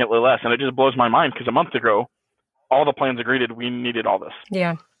significantly less. And it just blows my mind, because a month ago, all the plans agreed that we needed all this.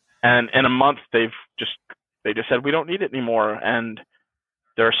 Yeah. And in a month, they just said we don't need it anymore. And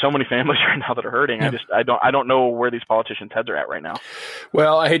there are so many families right now that are hurting. Yeah. I don't know where these politicians' heads are at right now.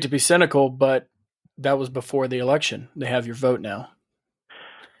 Well, I hate to be cynical, but that was before the election. They have your vote now.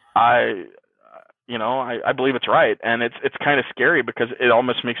 I believe it's right, and it's kind of scary, because it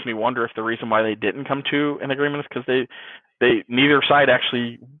almost makes me wonder if the reason why they didn't come to an agreement is because they neither side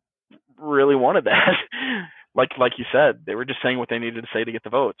actually really wanted that. like you said, they were just saying what they needed to say to get the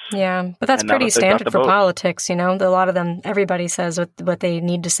votes. Yeah, but that's pretty standard for politics, you know? A lot of them, everybody says what they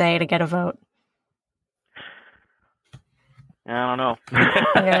need to say to get a vote. I don't know.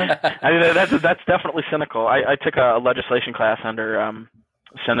 Yeah. I mean, that's definitely cynical. I took a legislation class under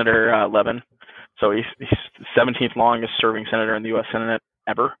Senator Levin. So he's 17th longest serving senator in the U.S. Senate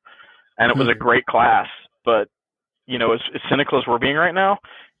ever. And it was a great class. But, you know, as cynical as we're being right now,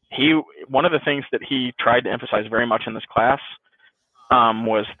 one of the things that he tried to emphasize very much in this class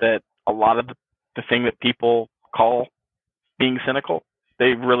was that a lot of the thing that people call being cynical,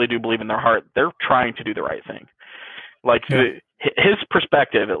 they really do believe in their heart. They're trying to do the right thing. Like his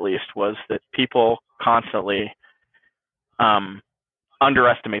perspective, at least, was that people constantly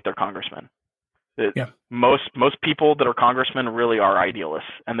underestimate their congressmen. That most people that are congressmen really are idealists,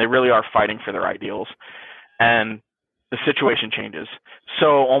 and they really are fighting for their ideals. And the situation changes.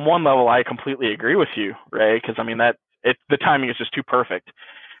 So on one level, I completely agree with you, Ray, because I mean the timing is just too perfect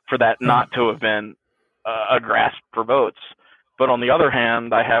for that not to have been a grasp for votes. But on the other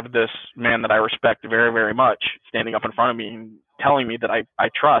hand, I have this man that I respect very, very much standing up in front of me and telling me that I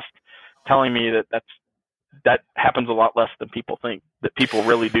trust, telling me that happens a lot less than people think, that people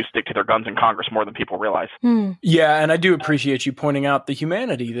really do stick to their guns in Congress more than people realize. Yeah, and I do appreciate you pointing out the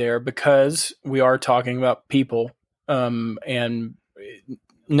humanity there, because we are talking about people, and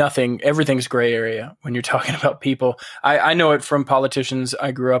everything's gray area when you're talking about people. I know it from politicians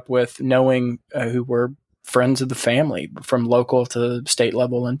I grew up with, knowing who were friends of the family from local to state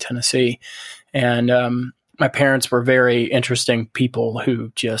level in Tennessee. And my parents were very interesting people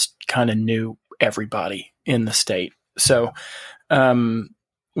who just kind of knew everybody in the state. So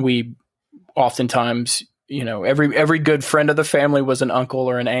we oftentimes, you know, every good friend of the family was an uncle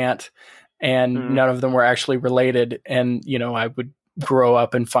or an aunt, and none of them were actually related. And, you know, I would grow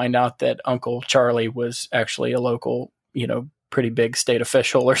up and find out that Uncle Charlie was actually a local, you know, pretty big state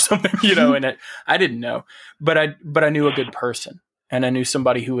official or something, you know, and I didn't know, but I knew a good person, and I knew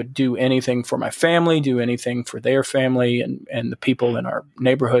somebody who would do anything for my family, do anything for their family and the people in our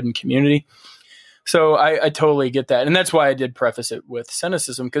neighborhood and community. So I totally get that. And that's why I did preface it with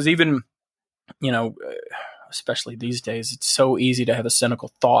cynicism, because even, you know, especially these days, it's so easy to have a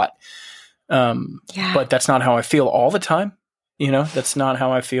cynical thought. But that's not how I feel all the time. You know, that's not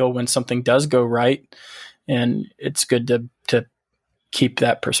how I feel when something does go right. And it's good to keep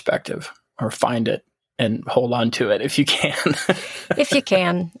that perspective, or find it and hold on to it if you can. If you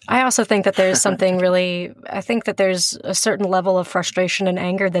can. I also think that there's I think that there's a certain level of frustration and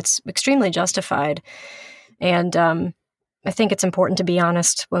anger that's extremely justified. And I think it's important to be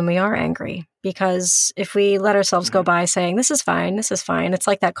honest when we are angry, because if we let ourselves go by saying, this is fine, it's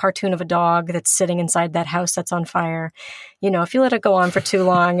like that cartoon of a dog that's sitting inside that house that's on fire. You know, if you let it go on for too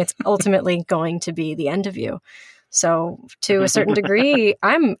long, it's ultimately going to be the end of you. So to a certain degree,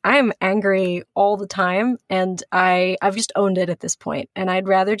 I'm angry all the time, and I've just owned it at this point. And I'd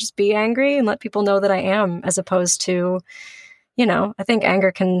rather just be angry and let people know that I am, as opposed to, you know, I think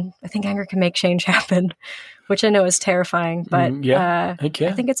anger can make change happen, which I know is terrifying, but I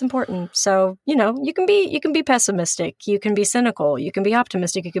think it's important. So, you know, you can be pessimistic, you can be cynical, you can be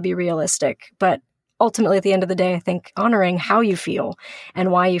optimistic, you can be realistic, but ultimately, at the end of the day, I think honoring how you feel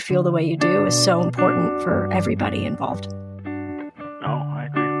and why you feel the way you do is so important for everybody involved. Oh, I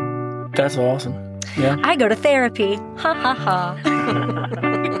agree. That's awesome. Yeah. I go to therapy. Ha ha ha.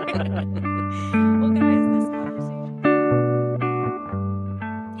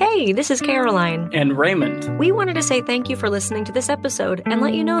 Hey, this is Caroline. And Raymond. We wanted to say thank you for listening to this episode and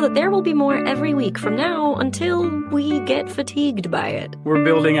let you know that there will be more every week from now until we get fatigued by it. We're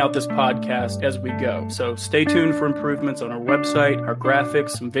building out this podcast as we go, so stay tuned for improvements on our website, our graphics,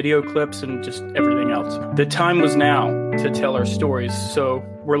 some video clips, and just everything else. The time was now to tell our stories, so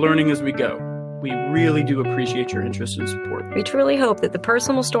we're learning as we go. We really do appreciate your interest and support. We truly hope that the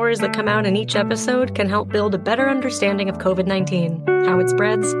personal stories that come out in each episode can help build a better understanding of COVID-19, how it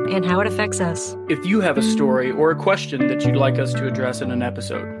spreads, and how it affects us. If you have a story or a question that you'd like us to address in an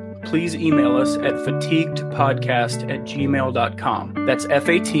episode, please email us at fatiguedpodcast@gmail.com. That's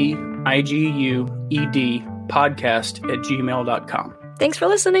FATIGUED podcast@gmail.com. Thanks for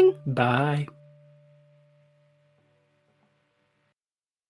listening. Bye.